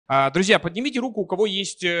Друзья, поднимите руку, у кого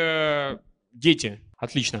есть дети.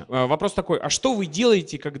 Отлично. Вопрос такой, а что вы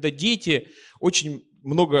делаете, когда дети очень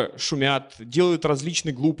много шумят, делают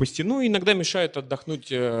различные глупости, ну, иногда мешают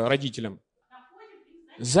отдохнуть родителям?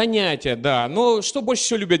 Занятия, да. Но что больше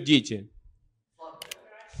всего любят дети?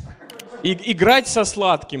 Играть со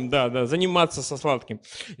сладким, да, заниматься со сладким.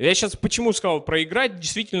 Я сейчас почему сказал про играть?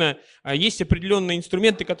 Действительно, есть определенные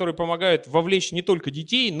инструменты, которые помогают вовлечь не только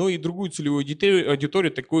детей, но и другую целевую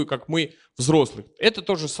аудиторию, такую как мы, взрослых. Это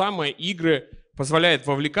то же самое, игры позволяют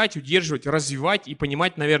вовлекать, удерживать, развивать и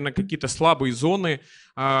понимать, наверное, какие-то слабые зоны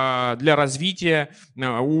для развития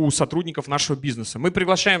у сотрудников нашего бизнеса. Мы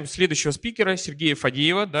приглашаем следующего спикера, Сергея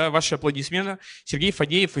Фадеева. Да, ваши аплодисменты. Сергей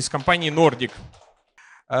Фадеев из компании Nordic.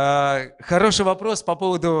 Хороший вопрос по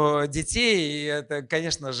поводу детей. И это,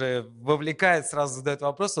 конечно же, вовлекает, сразу задает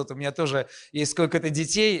вопрос. Вот у меня тоже есть сколько-то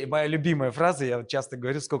детей. Моя любимая фраза, я часто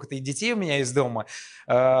говорю, сколько-то и детей у меня есть дома.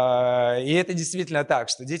 И это действительно так,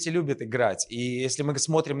 что дети любят играть. И если мы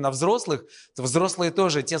смотрим на взрослых, то взрослые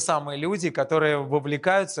тоже те самые люди, которые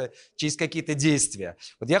вовлекаются через какие-то действия.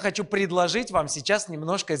 Вот я хочу предложить вам сейчас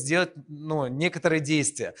немножко сделать некоторые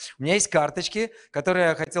действия. У меня есть карточки, которые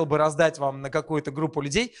я хотел бы раздать вам на какую-то группу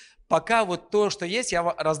людей. Пока вот то, что есть, я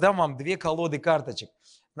раздам вам 2 колоды карточек.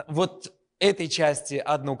 Вот этой части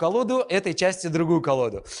одну колоду, этой части другую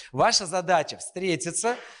колоду. Ваша задача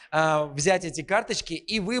встретиться, взять эти карточки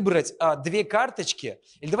и выбрать 2 карточки,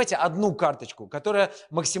 или давайте одну карточку, которая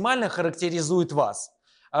максимально характеризует вас.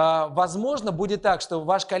 Возможно, будет так, что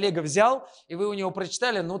ваш коллега взял, и вы у него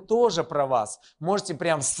прочитали, но тоже про вас. Можете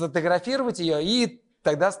прям сфотографировать ее и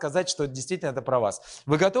тогда сказать, что действительно это про вас.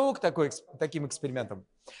 Вы готовы к таким экспериментам?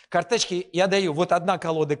 Карточки я даю. Вот одна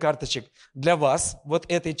колода карточек для вас, вот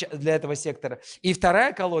для этого сектора. И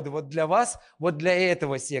вторая колода вот для вас, вот для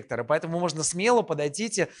этого сектора. Поэтому можно смело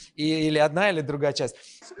подойти, или одна, или другая часть.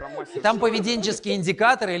 Там поведенческие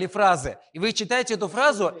индикаторы или фразы. И вы читаете эту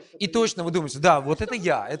фразу, и точно вы думаете, да, вот это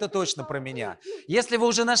я, это точно про меня. Если вы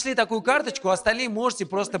уже нашли такую карточку, остальные можете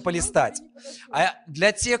просто полистать. А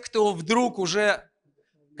для тех, кто вдруг уже...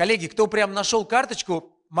 Коллеги, кто прям нашел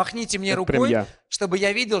карточку, махните мне рукой, чтобы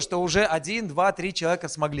я видел, что уже 1, 2, 3 человека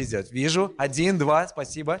смогли сделать. Вижу. 1, 2,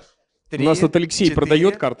 спасибо. 3, у нас тут Алексей 4.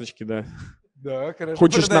 продает карточки, да. Да, хорошо.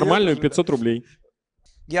 Хочешь нормальную, 500 рублей.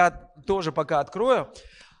 Я тоже пока открою.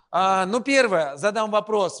 Первое, задам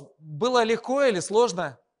вопрос. Было легко или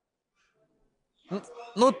сложно?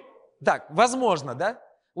 Так, возможно, да?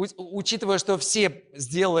 Учитывая, что все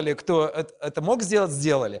сделали, кто это мог сделать,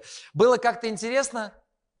 сделали. Было как-то интересно?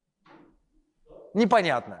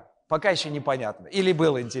 Непонятно. Пока еще непонятно. Или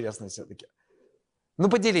было интересно все-таки?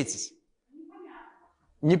 Поделитесь.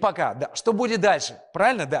 Не пока, да. Что будет дальше?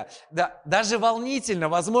 Правильно? Да. Даже волнительно,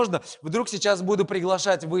 возможно, вдруг сейчас буду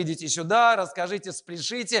приглашать, выйдите сюда, расскажите,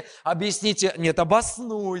 спляшите, объясните, нет,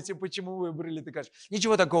 обоснуйте, почему вы выбрали такая.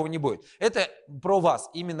 Ничего такого не будет. Это про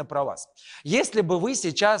вас, именно про вас. Если бы вы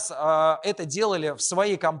сейчас это делали в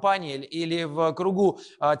своей компании или в кругу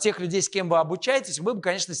тех людей, с кем вы обучаетесь, вы бы,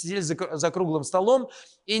 конечно, сидели за круглым столом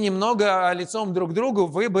и немного лицом друг к другу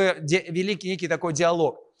вы бы вели некий такой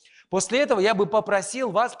диалог. После этого я бы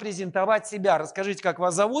попросил вас презентовать себя. Расскажите, как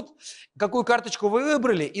вас зовут, какую карточку вы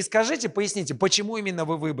выбрали и скажите, поясните, почему именно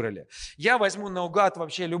вы выбрали. Я возьму наугад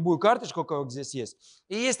вообще любую карточку, какая здесь есть.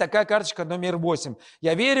 И есть такая карточка номер 8.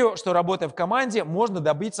 Я верю, что работая в команде, можно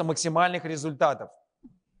добиться максимальных результатов.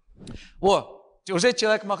 Уже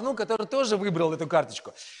человек махнул, который тоже выбрал эту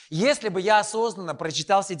карточку. Если бы я осознанно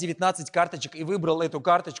прочитал все 19 карточек и выбрал эту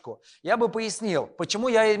карточку, я бы пояснил, почему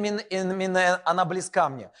именно она близка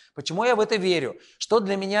мне, почему я в это верю, что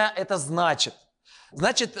для меня это значит.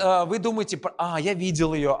 Значит, вы думаете, я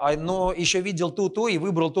видел ее, но еще видел ту и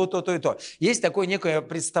выбрал то и то. Есть такое некое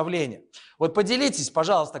представление. Вот поделитесь,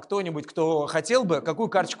 пожалуйста, кто-нибудь, кто хотел бы, какую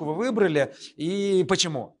карточку вы выбрали и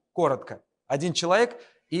почему. Коротко. Один человек.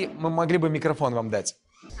 И мы могли бы микрофон вам дать.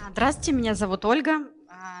 Здравствуйте, меня зовут Ольга.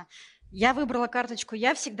 Я выбрала карточку.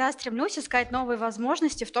 Я всегда стремлюсь искать новые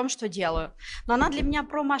возможности в том, что делаю. Но она для меня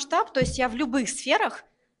про масштаб, то есть я в любых сферах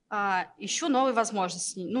ищу новые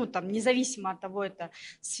возможности. Независимо от того, это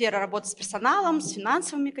сфера работы с персоналом, с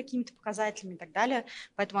финансовыми какими-то показателями и так далее.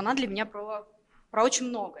 Поэтому она для меня про очень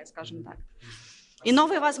многое, скажем так. И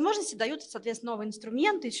новые возможности дают, соответственно, новые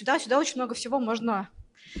инструменты. И сюда очень много всего можно...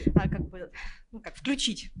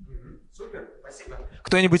 включить. Супер, спасибо.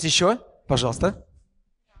 Кто-нибудь еще? Пожалуйста.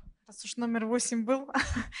 Раз уж номер 8 был.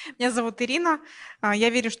 Меня зовут Ирина. Я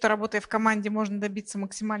верю, что работая в команде можно добиться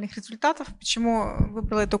максимальных результатов. Почему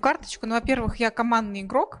выбрала эту карточку? Во-первых, я командный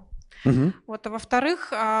игрок. А во-вторых,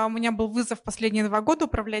 у меня был вызов последние 2 года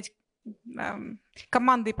управлять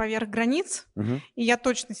командой поверх границ. Мгм. И я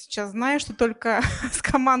точно сейчас знаю, что только с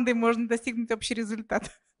командой можно достигнуть общий результат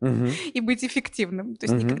Мгм. и быть эффективным. То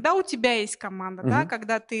есть не Мгм. когда у тебя есть команда, да, Мгм.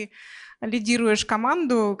 когда ты лидируешь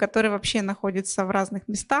команду, которая вообще находится в разных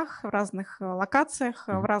местах, в разных локациях,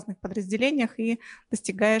 в Мгм. разных подразделениях и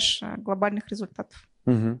достигаешь глобальных результатов.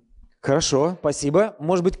 Мгм. Хорошо, спасибо.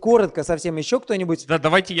 Может быть, коротко совсем еще кто-нибудь? Да,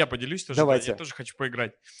 давайте я поделюсь тоже. Да, Давайте. я тоже хочу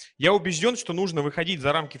поиграть. Я убежден, что нужно выходить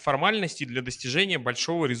за рамки формальностей для достижения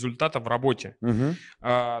большого результата в работе. Мгм.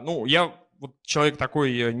 Ну, я вот человек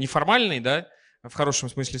такой неформальный, да, в хорошем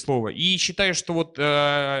смысле слова, и считаю, что вот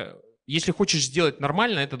если хочешь сделать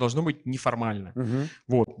нормально, это должно быть неформально. Мгм.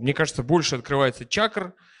 Вот, мне кажется, больше открывается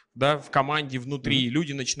чакр, да, в команде внутри,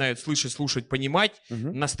 люди начинают слышать, слушать, понимать,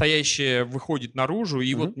 Мгм. настоящее выходит наружу,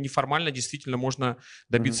 и Мгм. вот неформально действительно можно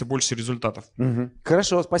добиться больше результатов. Мгм.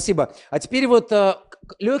 Хорошо, спасибо. А теперь вот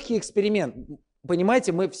легкий эксперимент.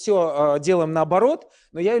 Понимаете, мы все делаем наоборот,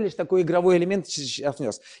 но я лишь такой игровой элемент сейчас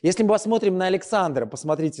внес. Если мы посмотрим на Александра,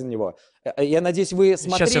 посмотрите на него. Я надеюсь, вы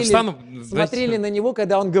Сейчас я встану. смотрели на него,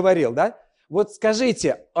 когда он говорил, да? Вот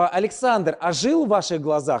скажите, Александр ожил в ваших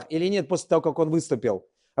глазах или нет после того, как он выступил?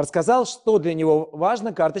 Рассказал, что для него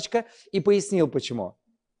важно, карточка, и пояснил, почему.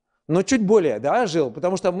 Но чуть более, да, жил,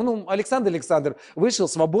 потому что, Александр вышел,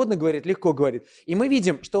 свободно говорит, легко говорит. И мы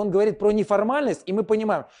видим, что он говорит про неформальность, и мы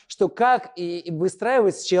понимаем, что как и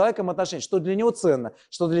выстраивать с человеком отношения, что для него ценно,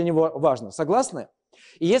 что для него важно. Согласны?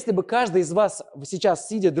 И если бы каждый из вас сейчас,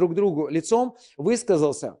 сидя друг к другу лицом,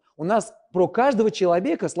 высказался, у нас про каждого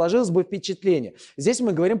человека сложилось бы впечатление. Здесь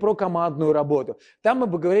мы говорим про командную работу. Там мы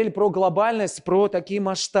бы говорили про глобальность, про такие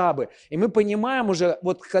масштабы. И мы понимаем уже,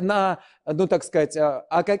 вот о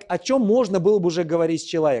чем можно было бы уже говорить с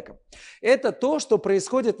человеком. Это то, что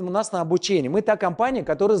происходит у нас на обучении. Мы та компания,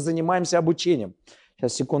 которая занимаемся обучением.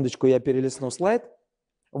 Сейчас, секундочку, я перелистну слайд.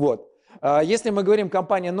 Вот. Если мы говорим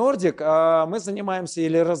компания Nordic, мы занимаемся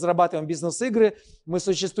или разрабатываем бизнес-игры, мы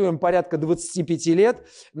существуем порядка 25 лет.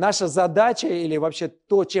 Наша задача или вообще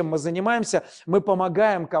то, чем мы занимаемся, мы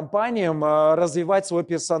помогаем компаниям развивать свой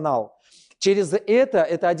персонал. Через это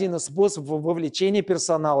один из способов вовлечения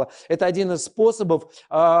персонала, это один из способов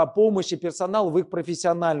помощи персоналу в их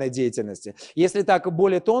профессиональной деятельности. Если так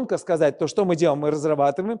более тонко сказать, то что мы делаем? Мы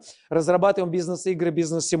разрабатываем бизнес-игры,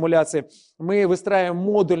 бизнес-симуляции, мы выстраиваем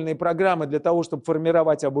модульные программы для того, чтобы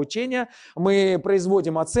формировать обучение, мы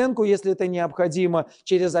производим оценку, если это необходимо,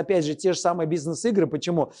 через, опять же, те же самые бизнес-игры.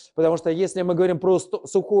 Почему? Потому что если мы говорим про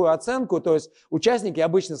сухую оценку, то есть участники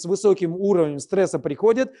обычно с высоким уровнем стресса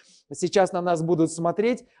приходят, сейчас на нас будут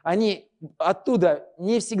смотреть, они оттуда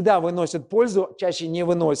не всегда выносят пользу, чаще не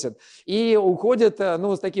выносят. И уходят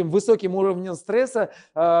с таким высоким уровнем стресса,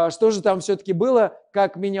 что же там все-таки было,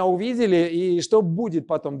 как меня увидели и что будет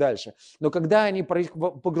потом дальше. Но когда они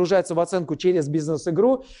погружаются в оценку через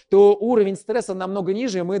бизнес-игру, то уровень стресса намного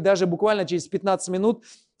ниже, и мы даже буквально через 15 минут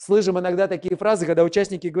слышим иногда такие фразы, когда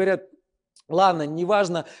участники говорят: ладно,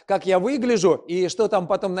 неважно, как я выгляжу и что там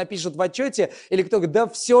потом напишут в отчете, или кто говорит, да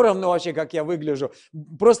все равно вообще, как я выгляжу.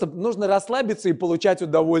 Просто нужно расслабиться и получать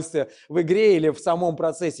удовольствие в игре или в самом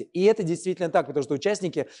процессе. И это действительно так, потому что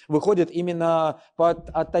участники выходят именно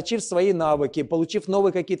отточив свои навыки, получив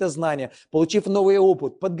новые какие-то знания, получив новый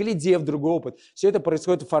опыт, подглядев другой опыт. Все это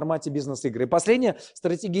происходит в формате бизнес-игры. И последнее,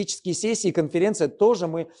 стратегические сессии, конференции, тоже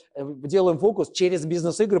мы делаем фокус через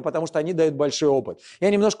бизнес-игры, потому что они дают большой опыт. Я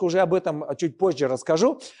немножко уже об этом чуть позже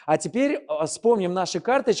расскажу. А теперь вспомним наши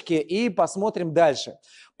карточки и посмотрим дальше.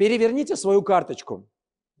 Переверните свою карточку.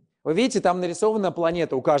 Вы видите, там нарисована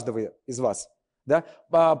планета у каждого из вас. Да?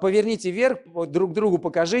 Поверните вверх, друг другу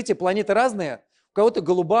покажите. Планеты разные. У кого-то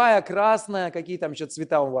голубая, красная, какие там еще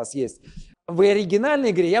цвета у вас есть. В оригинальной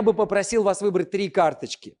игре я бы попросил вас выбрать 3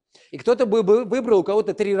 карточки. И кто-то бы выбрал у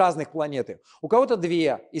кого-то 3 разных планеты. У кого-то 2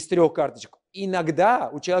 из 3 карточек. Иногда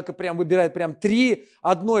у человека выбирает 3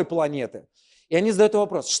 одной планеты. И они задают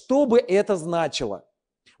вопрос, что бы это значило?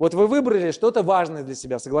 Вот вы выбрали что-то важное для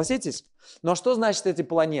себя, согласитесь? Но что значит эти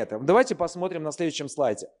планеты? Давайте посмотрим на следующем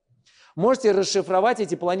слайде. Можете расшифровать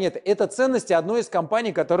эти планеты. Это ценности одной из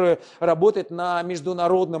компаний, которая работает на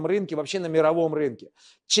международном рынке, вообще на мировом рынке.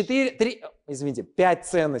 5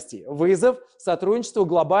 ценностей. Вызов, сотрудничество,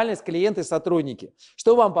 глобальность, клиенты, сотрудники.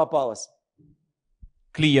 Что вам попалось?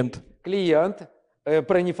 Клиент. Клиент,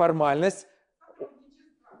 про неформальность.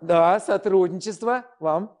 Да, сотрудничество.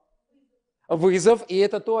 Вам? вызов, и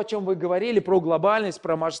это то, о чем вы говорили, про глобальность,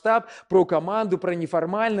 про масштаб, про команду, про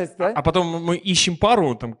неформальность. Да? А потом мы ищем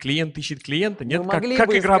пару, там клиент ищет клиента, нет? Мы Как могли как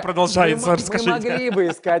бы игра иска- продолжается, мы расскажите. могли бы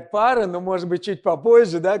искать пары, но, может быть, чуть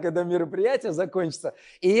попозже, да, когда мероприятие закончится.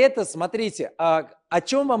 И это, смотрите, о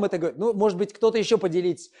чем вам это говорит? Ну, может быть, кто-то еще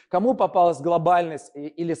поделитесь. Кому попалась глобальность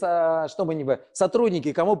или, что бы ни было,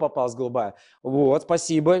 сотрудники, кому попалась глобальность? Вот,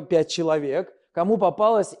 спасибо, 5 человек. Кому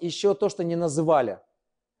попалось еще то, что не называли?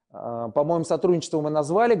 По-моему, сотрудничество мы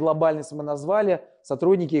назвали, глобальность мы назвали,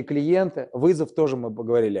 сотрудники и клиенты, вызов тоже мы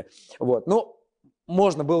поговорили. Вот. Ну,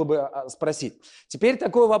 можно было бы спросить. Теперь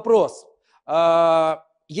такой вопрос.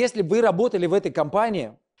 Если бы вы работали в этой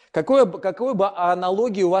компании, какой бы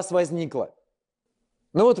аналогия у вас возникла?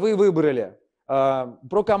 Ну вот вы выбрали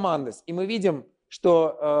про командность, и мы видим,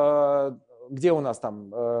 что где у нас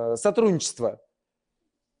там сотрудничество,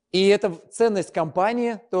 и это ценность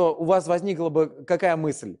компании, то у вас возникла бы какая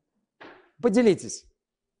мысль? Поделитесь.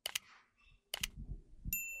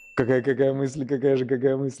 Какая мысль,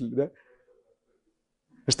 какая мысль, да?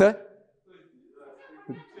 Что?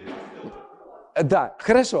 Да,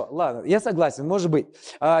 хорошо, ладно, я согласен, может быть.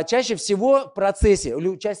 Чаще всего в процессе,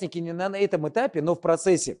 участники не на этом этапе, но в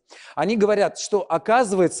процессе, они говорят, что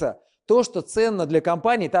оказывается то, что ценно для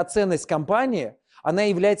компании, та ценность компании, она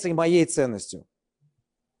является и моей ценностью.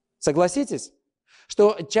 Согласитесь?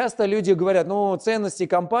 Что часто люди говорят, ну, ценности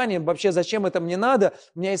компании, вообще зачем это мне надо,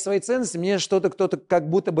 у меня есть свои ценности, мне что-то кто-то как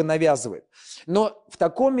будто бы навязывает. Но в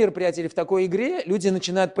таком мероприятии или в такой игре люди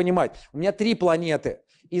начинают понимать, у меня 3 планеты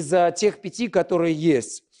из тех 5, которые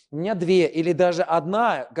есть. У меня 2 или даже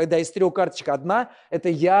одна, когда из 3 карточек одна, это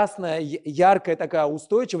ясная, яркая такая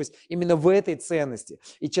устойчивость именно в этой ценности.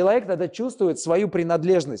 И человек тогда чувствует свою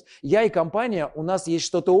принадлежность. Я и компания, у нас есть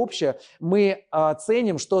что-то общее, мы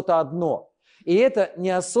ценим что-то одно. И это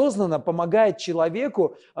неосознанно помогает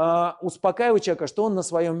человеку, успокаивать человека, что он на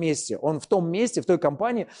своем месте. Он в том месте, в той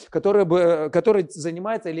компании, которая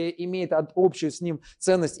занимается или имеет общую с ним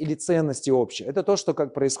ценность или ценности общие. Это то, что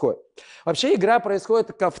как происходит. Вообще игра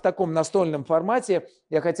происходит в таком настольном формате.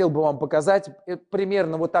 Я хотел бы вам показать.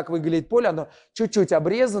 Примерно вот так выглядит поле. Оно чуть-чуть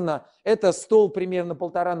обрезано. Это стол примерно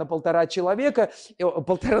 1,5 на 1,5 человека,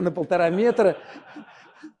 1,5 на 1,5 метра.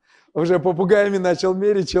 Уже попугаями начал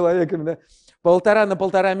мерить человеками, да? 1,5 на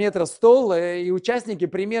 1,5 метра стол, и участники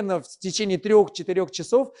примерно в течение 3-4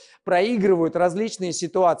 часов проигрывают различные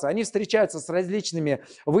ситуации. Они встречаются с различными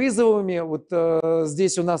вызовами. Вот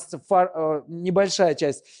здесь у нас небольшая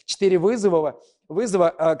часть, 4 вызова,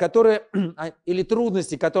 которые, или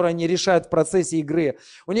трудности, которые они решают в процессе игры.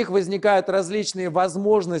 У них возникают различные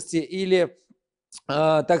возможности или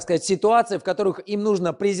так сказать, ситуации, в которых им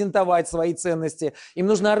нужно презентовать свои ценности, им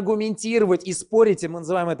нужно аргументировать и спорить, и мы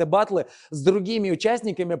называем это батлы, с другими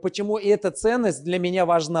участниками, почему эта ценность для меня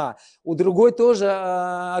важна. У другой тоже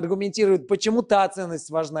аргументирует, почему та ценность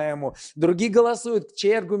важна ему. Другие голосуют,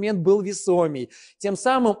 чей аргумент был весомей. Тем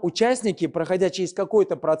самым участники, проходя через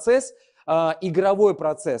какой-то процесс, игровой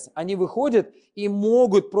процесс, они выходят и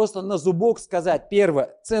могут просто на зубок сказать,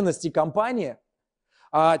 первое, ценности компании.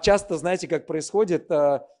 Часто, знаете, как происходит,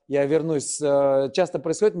 я вернусь, часто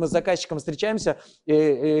происходит, мы с заказчиком встречаемся,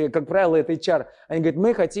 и, как правило, это HR. Они говорят,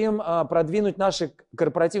 мы хотим продвинуть наши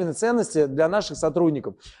корпоративные ценности для наших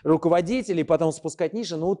сотрудников, руководителей, потом спускать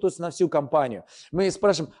ниже, ну, то есть на всю компанию. Мы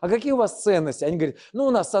спрашиваем, а какие у вас ценности? Они говорят, ну,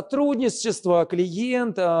 у нас сотрудничество,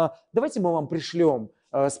 клиент, давайте мы вам пришлем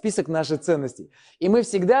список наших ценностей. И мы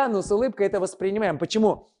всегда, ну, с улыбкой это воспринимаем.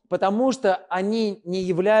 Почему? Потому что они не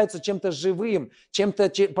являются чем-то живым,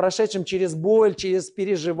 чем-то прошедшим через боль, через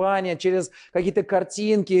переживания, через какие-то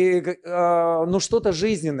картинки, ну что-то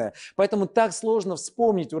жизненное. Поэтому так сложно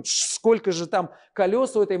вспомнить, вот сколько же там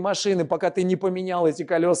колес у этой машины, пока ты не поменял эти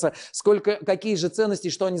колеса, какие же ценности,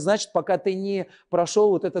 что они значат, пока ты не прошел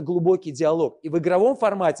вот этот глубокий диалог. И в игровом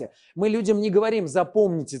формате мы людям не говорим,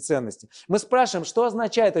 запомните ценности. Мы спрашиваем, что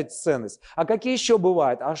означает эта ценность, а какие еще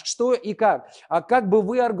бывают, а что и как, а как бы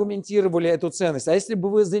вы аргументировали эту ценность, а если бы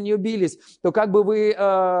вы за нее бились, то как бы вы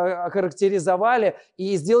охарактеризовали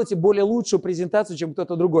и сделаете более лучшую презентацию, чем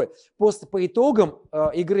кто-то другой. Просто по итогам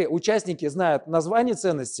игры участники знают название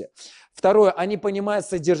ценности. Второе, они понимают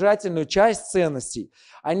содержательную часть ценностей.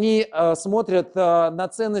 Они смотрят на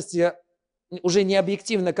ценности уже не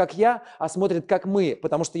объективно, как я, а смотрят, как мы,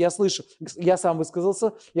 потому что я слышу, я сам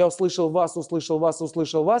высказался, я услышал вас,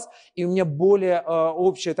 и у меня более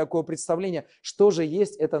общее такое представление, что же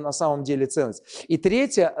есть это на самом деле ценность. И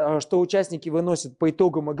третье, что участники выносят по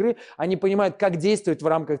итогам игры, они понимают, как действовать в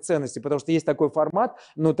рамках ценности, потому что есть такой формат,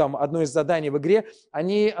 ну там одно из заданий в игре,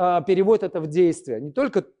 они переводят это в действие. Не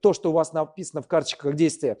только то, что у вас написано в карточках как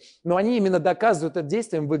действие, но они именно доказывают это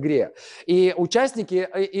действием в игре. И участники,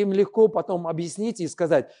 им легко потом объяснить и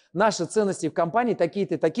сказать, наши ценности в компании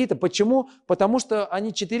такие-то, такие-то. Почему? Потому что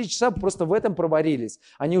они 4 часа просто в этом проварились.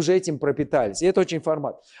 Они уже этим пропитались. И это очень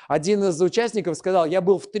формат. Один из участников сказал, я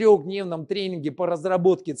был в 3-дневном тренинге по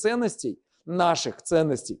разработке ценностей, наших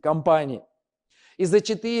ценностей компании. И за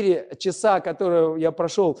 4 часа, которые я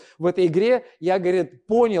прошел в этой игре, я, говорит,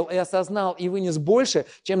 понял и осознал и вынес больше,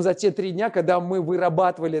 чем за те 3 дня, когда мы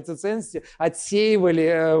вырабатывали эти ценности,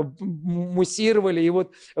 отсеивали, муссировали и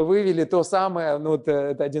вот вывели то самое, ну вот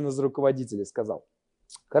это один из руководителей сказал.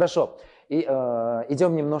 Хорошо, и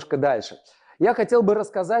идем немножко дальше. Я хотел бы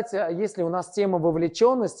рассказать, если у нас тема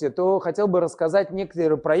вовлеченности, то хотел бы рассказать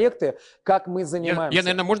некоторые проекты, как мы занимаемся. Я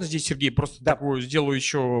наверное, можно здесь, Сергей, просто такую сделаю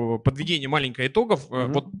еще подведение маленькое итогов.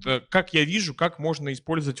 Вот как я вижу, как можно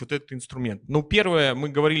использовать вот этот инструмент. Ну, первое, мы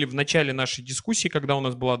говорили в начале нашей дискуссии, когда у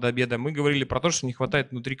нас была до обеда, мы говорили про то, что не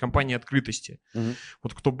хватает внутри компании открытости.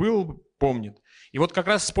 Вот кто был, помнит. И вот как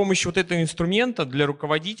раз с помощью вот этого инструмента для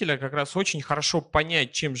руководителя как раз очень хорошо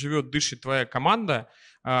понять, чем живет, дышит твоя команда,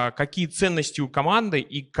 какие ценности у команды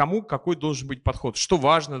и кому какой должен быть подход, что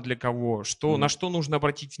важно для кого, на что нужно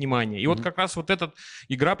обратить внимание. И вот как раз вот эта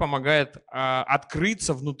игра помогает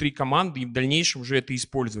открыться внутри команды и в дальнейшем уже это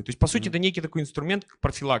использовать. То есть, по сути, это некий такой инструмент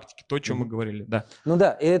профилактики, то, о чем мы говорили. Да. Ну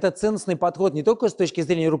да, и это ценностный подход не только с точки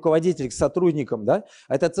зрения руководителя к сотрудникам, да,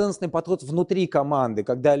 а это ценностный подход внутри команды,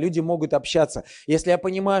 когда люди могут общаться. Если я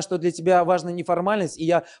понимаю, что для тебя важна неформальность, и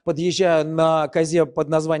я подъезжаю на козе под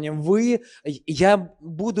названием «Вы», я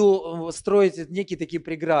буду строить некие такие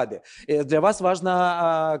преграды. Для вас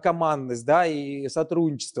важна командность, да, и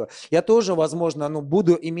сотрудничество. Я тоже, возможно,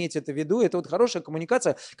 буду иметь это в виду. Это вот хорошая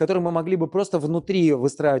коммуникация, которую мы могли бы просто внутри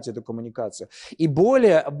выстраивать эту коммуникацию. И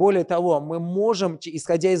более того, мы можем,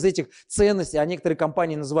 исходя из этих ценностей, а некоторые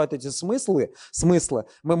компании называют эти смыслы,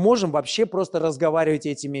 мы можем вообще просто разговаривать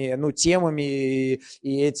этими темами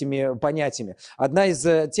и этими понятиями. Одна из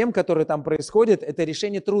тем, которые там происходят, это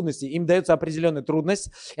решение трудностей. Им дается определенная трудность,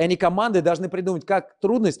 и они, команды, должны придумать, как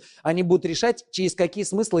трудность они будут решать, через какие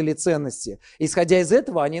смыслы или ценности. Исходя из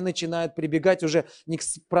этого, они начинают прибегать уже не к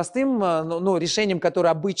простым решениям, которые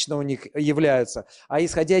обычно у них являются, а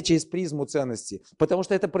исходя через призму ценностей. Потому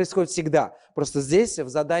что это происходит всегда. Просто здесь в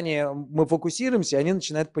задании мы фокусируемся, и они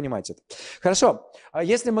начинают понимать это. Хорошо.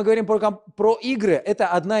 Если мы говорим про игры, это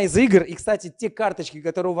одна из игр. И, кстати, те карточки,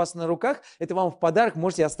 которые у вас на руках, это вам в подарок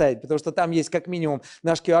можете оставить, потому что там есть как минимум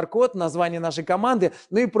наш QR-код, название нашей команды.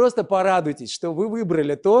 Ну и просто порадуйтесь, что вы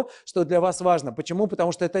выбрали то, что для вас важно. Почему?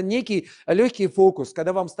 Потому что это некий легкий фокус.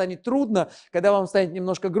 Когда вам станет трудно, когда вам станет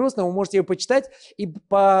немножко грустно, вы можете ее почитать и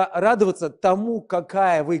порадоваться тому,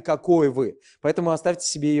 какая вы, какой вы. Поэтому оставьте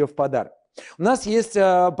себе ее в подарок. У нас есть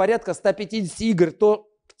порядка 150 игр,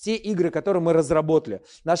 те игры, которые мы разработали.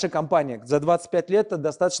 Наша компания за 25 лет – это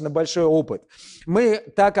достаточно большой опыт. Мы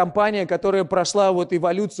та компания, которая прошла вот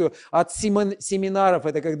эволюцию от семинаров.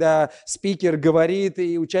 Это когда спикер говорит,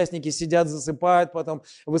 и участники сидят, засыпают, потом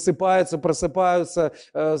высыпаются, просыпаются,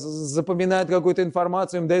 запоминают какую-то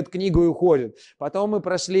информацию, им дают книгу и уходят. Потом мы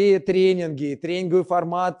прошли тренинговый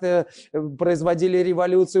формат, производили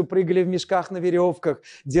революцию, прыгали в мешках на веревках,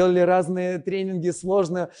 делали разные тренинги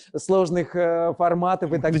сложных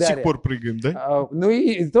форматов и так далее. До сих пор прыгаем, да? Ну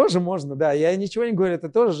и тоже можно, да. Я ничего не говорю, это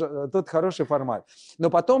тоже тот хороший формат. Но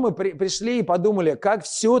потом мы пришли и подумали, как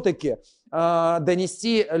все-таки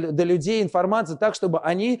донести до людей информацию так, чтобы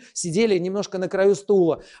они сидели немножко на краю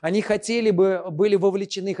стула. Они были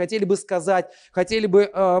вовлечены, хотели бы сказать, хотели бы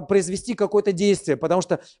произвести какое-то действие, потому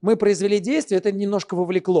что мы произвели действие, это немножко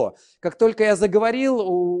вовлекло. Как только я заговорил,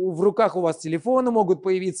 в руках у вас телефоны могут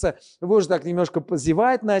появиться, вы уже так немножко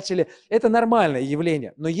позевать начали. Это нормальное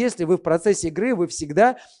явление. Но если вы в процессе игры, вы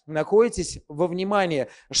всегда находитесь во внимании,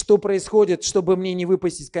 что происходит, чтобы мне не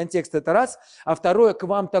выпустить из контекста, это раз. А второе, к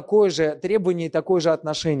вам такое же требование и такое же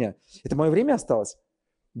отношение. Это мое время осталось?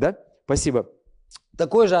 Да? Спасибо.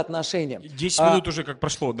 Такое же отношение. 10 минут уже как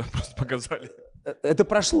прошло, да, просто показали. Это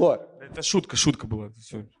прошло. Это шутка была.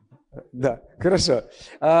 Все. Да, хорошо.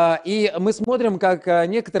 И мы смотрим, как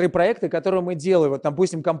некоторые проекты, которые мы делаем, вот,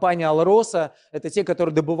 допустим, компания Алроса, это те,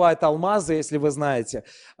 которые добывают алмазы, если вы знаете.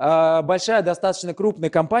 Большая, достаточно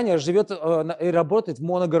крупная компания живет и работает в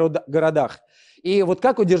моногородах. И вот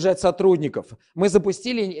как удержать сотрудников? Мы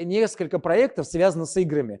запустили несколько проектов, связанных с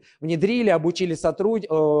играми. Внедрили, обучили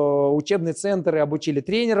учебные центры, обучили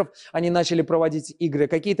тренеров, они начали проводить игры.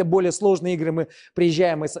 Какие-то более сложные игры мы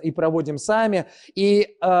приезжаем и проводим сами.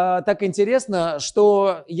 И так интересно,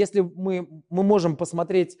 что если мы можем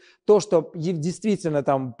посмотреть то, что действительно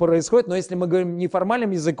там происходит, но если мы говорим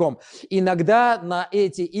неформальным языком, иногда на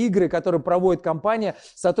эти игры, которые проводит компания,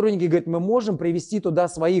 сотрудники говорят, мы можем привести туда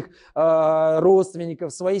своих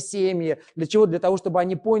родственников, свои семьи. Для чего? Для того, чтобы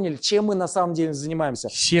они поняли, чем мы на самом деле занимаемся.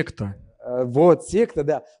 Секта. Вот, секта,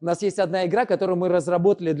 да. У нас есть одна игра, которую мы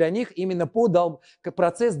разработали для них именно по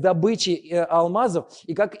процесс добычи алмазов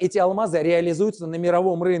и как эти алмазы реализуются на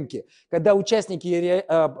мировом рынке. Когда участники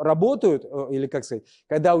работают, или как сказать,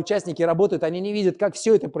 когда участники работают, они не видят, как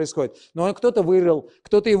все это происходит. Но кто-то вырыл,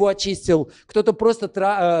 кто-то его очистил, кто-то просто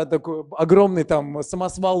такой огромный там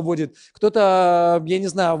самосвал водит, кто-то, я не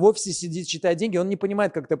знаю, в офисе сидит, считает деньги, он не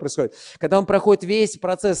понимает, как это происходит. Когда он проходит весь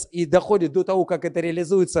процесс и доходит до того, как это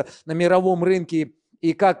реализуется на мировом рынке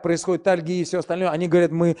и как происходят торги и все остальное, они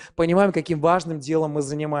говорят, мы понимаем, каким важным делом мы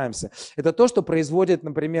занимаемся. Это то, что производит,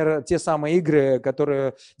 например, те самые игры,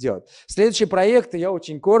 которые делают. Следующий проект, я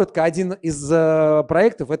очень коротко, один из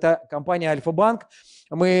проектов, это компания Альфа-Банк.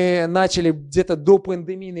 Мы начали где-то до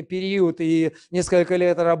пандемийный период и несколько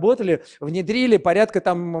лет работали, внедрили порядка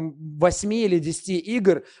там 8 или 10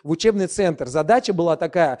 игр в учебный центр. Задача была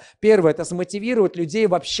такая, первое, это смотивировать людей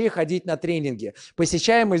вообще ходить на тренинги.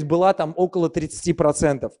 Посещаемость была там около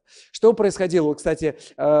 30%. Что происходило? Кстати,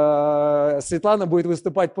 Светлана будет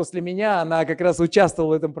выступать после меня, она как раз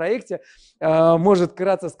участвовала в этом проекте. Может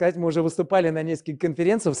вкратце сказать, мы уже выступали на нескольких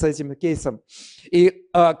конференциях с этим кейсом. И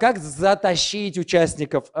как затащить участников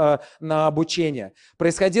на обучение.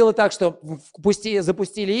 Происходило так, что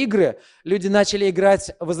запустили игры, люди начали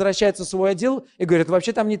играть, возвращаются в свой отдел и говорят,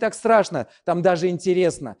 вообще там не так страшно, там даже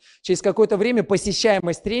интересно. Через какое-то время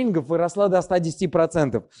посещаемость тренингов выросла до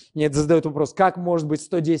 110%. Мне это задают вопрос, как может быть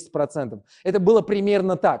 110%? Это было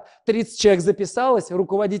примерно так. 30 человек записалось,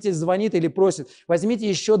 руководитель звонит или просит, возьмите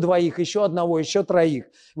еще двоих, еще одного, еще троих.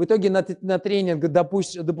 В итоге на тренинг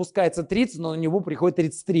допускается 30, но на него приходит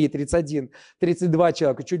 33, 31, 32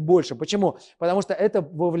 человека, чуть больше. Почему? Потому что это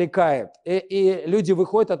вовлекает. И люди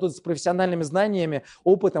выходят оттуда с профессиональными знаниями,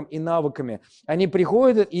 опытом и навыками. Они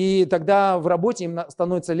приходят, и тогда в работе им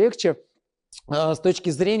становится легче с точки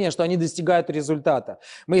зрения, что они достигают результата.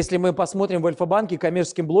 Если мы посмотрим в Альфа-банке,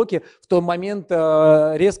 коммерческом блоке, в тот момент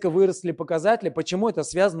резко выросли показатели. Почему? Это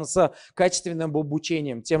связано с качественным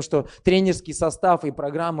обучением, тем, что тренерский состав и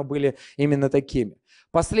программы были именно такими.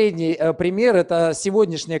 Последний пример – это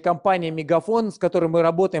сегодняшняя компания «Мегафон», с которой мы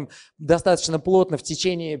работаем достаточно плотно в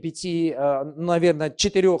течение 5, наверное,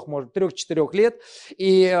 3-4 лет.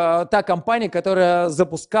 И та компания, которая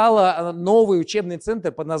запускала новый учебный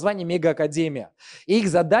центр под названием «Мега-академия». Их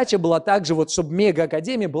задача была также, вот, чтобы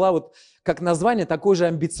 «Мега-академия» была, вот, как название, такой же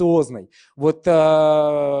амбициозной. Вот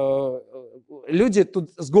люди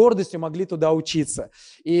тут с гордостью могли туда учиться.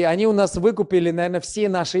 И они у нас выкупили, наверное, все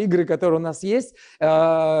наши игры, которые у нас есть,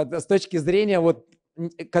 с точки зрения, вот,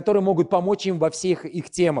 которые могут помочь им во всех их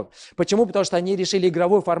темах. Почему? Потому что они решили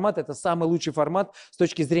игровой формат, это самый лучший формат с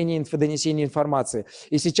точки зрения донесения информации.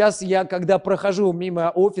 И сейчас я, когда прохожу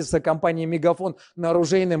мимо офиса компании «Мегафон» на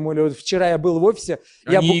Оружейном, или вот вчера я был в офисе.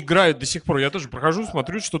 Они играют до сих пор. Я тоже прохожу,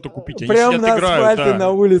 смотрю, что-то купить. Они прямо сидят, на играют, асфальте, да.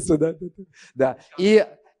 на улице. Да. И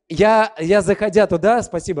я, заходя туда,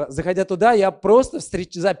 заходя туда, я просто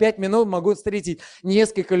за 5 минут могу встретить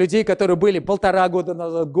несколько людей, которые были 1,5 года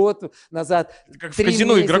назад, год назад. Как в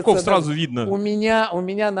казино месяца, игроков да, сразу видно. У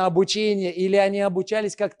меня на обучение, или они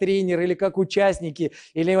обучались как тренеры, или как участники,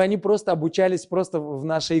 или они просто обучались просто в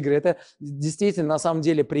наши игры. Это действительно на самом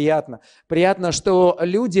деле приятно. Приятно, что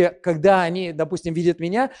люди, когда они, допустим, видят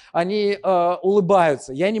меня, они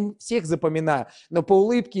улыбаются. Я не всех запоминаю, но по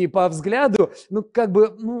улыбке и по взгляду,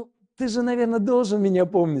 ты же, наверное, должен меня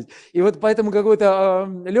помнить. И вот поэтому какому-то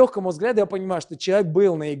легкому взгляду я понимаю, что человек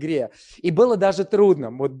был на игре. И было даже трудно.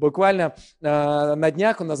 Вот буквально на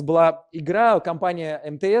днях у нас была игра, компания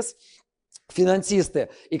МТС, финансисты.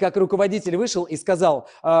 И как руководитель вышел и сказал,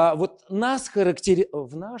 вот в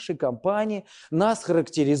нашей компании нас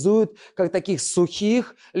характеризуют как таких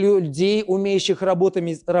сухих людей, умеющих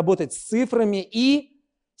работать с цифрами и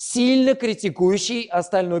сильно критикующий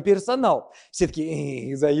остальной персонал. Все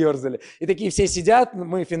такие заерзали. И такие все сидят,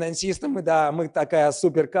 мы финансисты, мы такая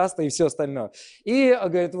суперкаста и все остальное. И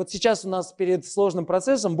говорят, вот сейчас у нас перед сложным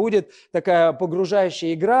процессом будет такая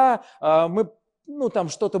погружающая игра, мы там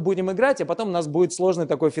что-то будем играть, а потом у нас будет сложный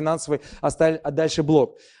такой финансовый, а дальше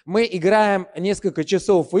блок. Мы играем несколько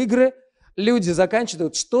часов в игры, люди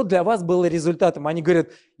заканчивают, что для вас было результатом? Они говорят,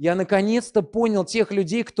 я наконец-то понял тех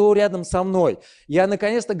людей, кто рядом со мной. Я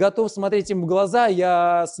наконец-то готов смотреть им в глаза,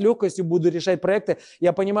 я с легкостью буду решать проекты.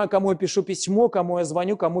 Я понимаю, кому я пишу письмо, кому я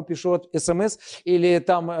звоню, кому пишу смс, или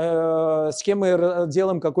там с кем мы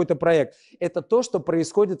делаем какой-то проект. Это то, что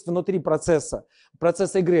происходит внутри процесса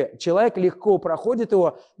игры. Человек легко проходит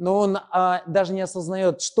его, но он даже не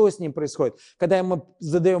осознает, что с ним происходит. Когда ему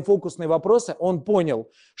задаем фокусные вопросы, он понял,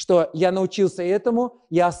 что я научился этому,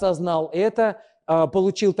 я осознал это,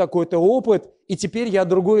 получил такой-то опыт, и теперь я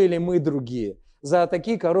другой или мы другие. За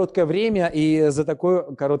такое короткое время и за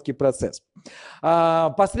такой короткий процесс.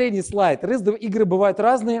 Последний слайд. Игры бывают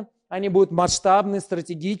разные. Они будут масштабные,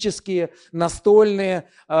 стратегические, настольные.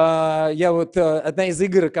 Одна из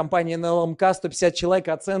игр компании НЛМК, 150 человек,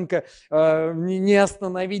 оценка, не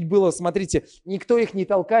остановить было. Смотрите, никто их не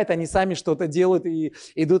толкает, они сами что-то делают и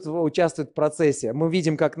участвуют в процессе. Мы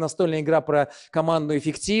видим, как настольная игра про командную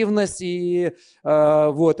эффективность. И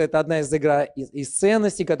это одна из игр из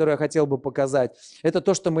ценностей, которую я хотел бы показать. Это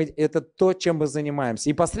то, чем мы занимаемся.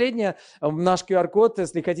 И последнее, наш QR-код,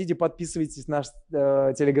 если хотите, подписывайтесь на наш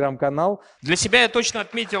телеграм-канал. Для себя я точно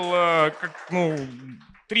отметил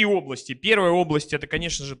 3 области. Первая область – это,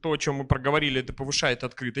 конечно же, то, о чем мы проговорили, это повышает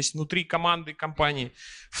открытость внутри команды, компании.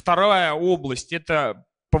 Вторая область – это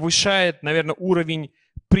повышает, наверное, уровень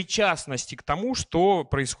причастности к тому, что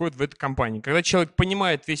происходит в этой компании. Когда человек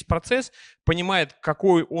понимает весь процесс, понимает,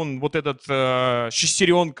 какой он вот этот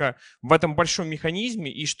шестеренка в этом большом механизме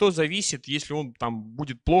и что зависит, если он там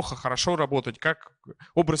будет плохо, хорошо работать, как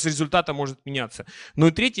образ результата может меняться. Ну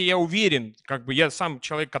и третье, я уверен, я сам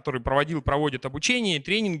человек, который проводит обучение,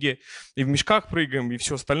 тренинги, и в мешках прыгаем, и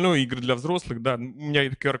все остальное, игры для взрослых, да, у меня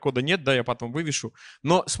QR-кода нет, да, я потом вывешу.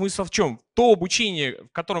 Но смысл в чем? То обучение,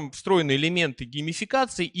 в котором встроены элементы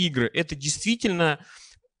геймификации игры, это действительно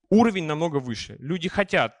уровень намного выше. Люди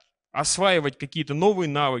хотят осваивать какие-то новые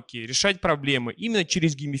навыки, решать проблемы именно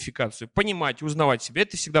через геймификацию, понимать, узнавать себя.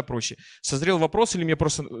 Это всегда проще. Созрел вопрос или мне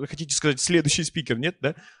просто хотите сказать следующий спикер, нет,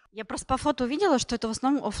 да? Я просто по фото увидела, что это в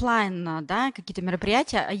основном офлайн, да, какие-то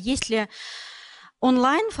мероприятия. А если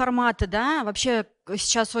онлайн-форматы, да, вообще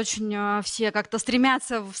сейчас очень все как-то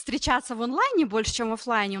стремятся встречаться в онлайне больше, чем в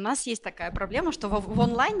офлайне. У нас есть такая проблема, что в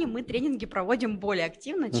онлайне мы тренинги проводим более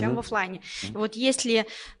активно, чем в офлайне. И вот если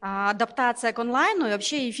адаптация к онлайну и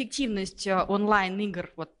вообще эффективность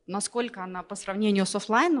онлайн-игр, вот насколько она по сравнению с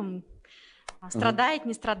офлайном страдает,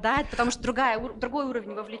 не страдает, потому что другой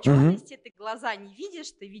уровень вовлеченности, ты глаза не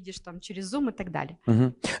видишь, ты видишь там через Zoom и так далее.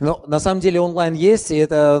 Но на самом деле онлайн есть, и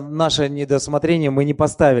это наше недосмотрение мы не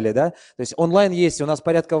поставили, да? То есть онлайн есть, у нас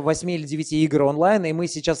порядка 8 или 9 игр онлайн, и мы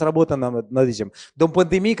сейчас работаем над этим. До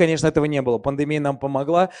пандемии, конечно, этого не было. Пандемия нам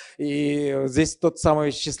помогла, и здесь тот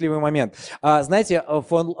самый счастливый момент. Знаете,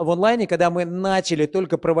 в онлайне, когда мы начали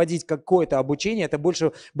только проводить какое-то обучение, это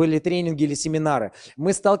больше были тренинги или семинары,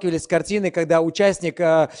 мы сталкивались с картиной, когда участник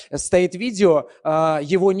стоит видео,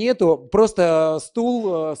 его нету, просто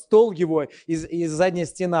стол его и задняя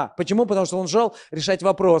стена. Почему? Потому что он шел решать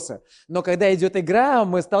вопросы. Но когда идет игра,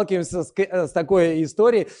 мы сталкиваемся с такой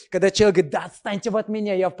историей, когда человек говорит, да отстаньте вы от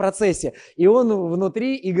меня, я в процессе. И он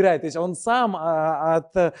внутри играет, то есть он сам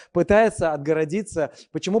пытается отгородиться.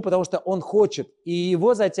 Почему? Потому что он хочет, и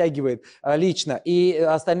его затягивает лично, и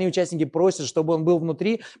остальные участники просят, чтобы он был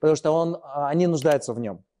внутри, потому что они нуждаются в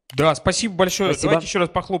нем. Да, спасибо большое. Спасибо. Давайте еще раз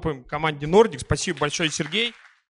похлопаем команде Nordic. Спасибо большое, Сергей.